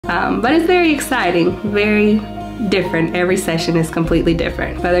But it's very exciting, very different. Every session is completely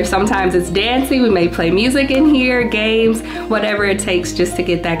different. Whether sometimes it's dancing, we may play music in here, games, whatever it takes just to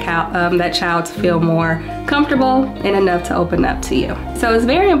get that child to feel more comfortable and enough to open up to you. So it's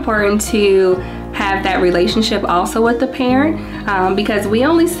very important to have that relationship also with the parent, because we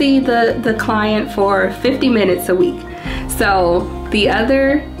only see the client for 50 minutes a week. So the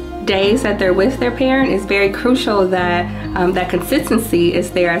other days that they're with their parent is very crucial that that consistency is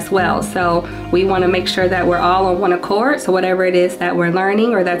there as well. So we want to make sure that we're all on one accord. So whatever it is that we're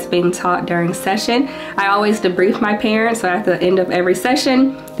learning or that's being taught during session, I always debrief my parents. So at the end of every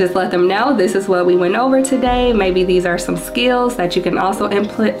session, just let them know this is what we went over today. Maybe these are some skills that you can also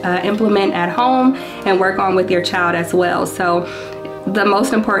implement at home and work on with your child as well. So the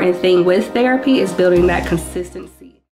most important thing with therapy is building that consistency.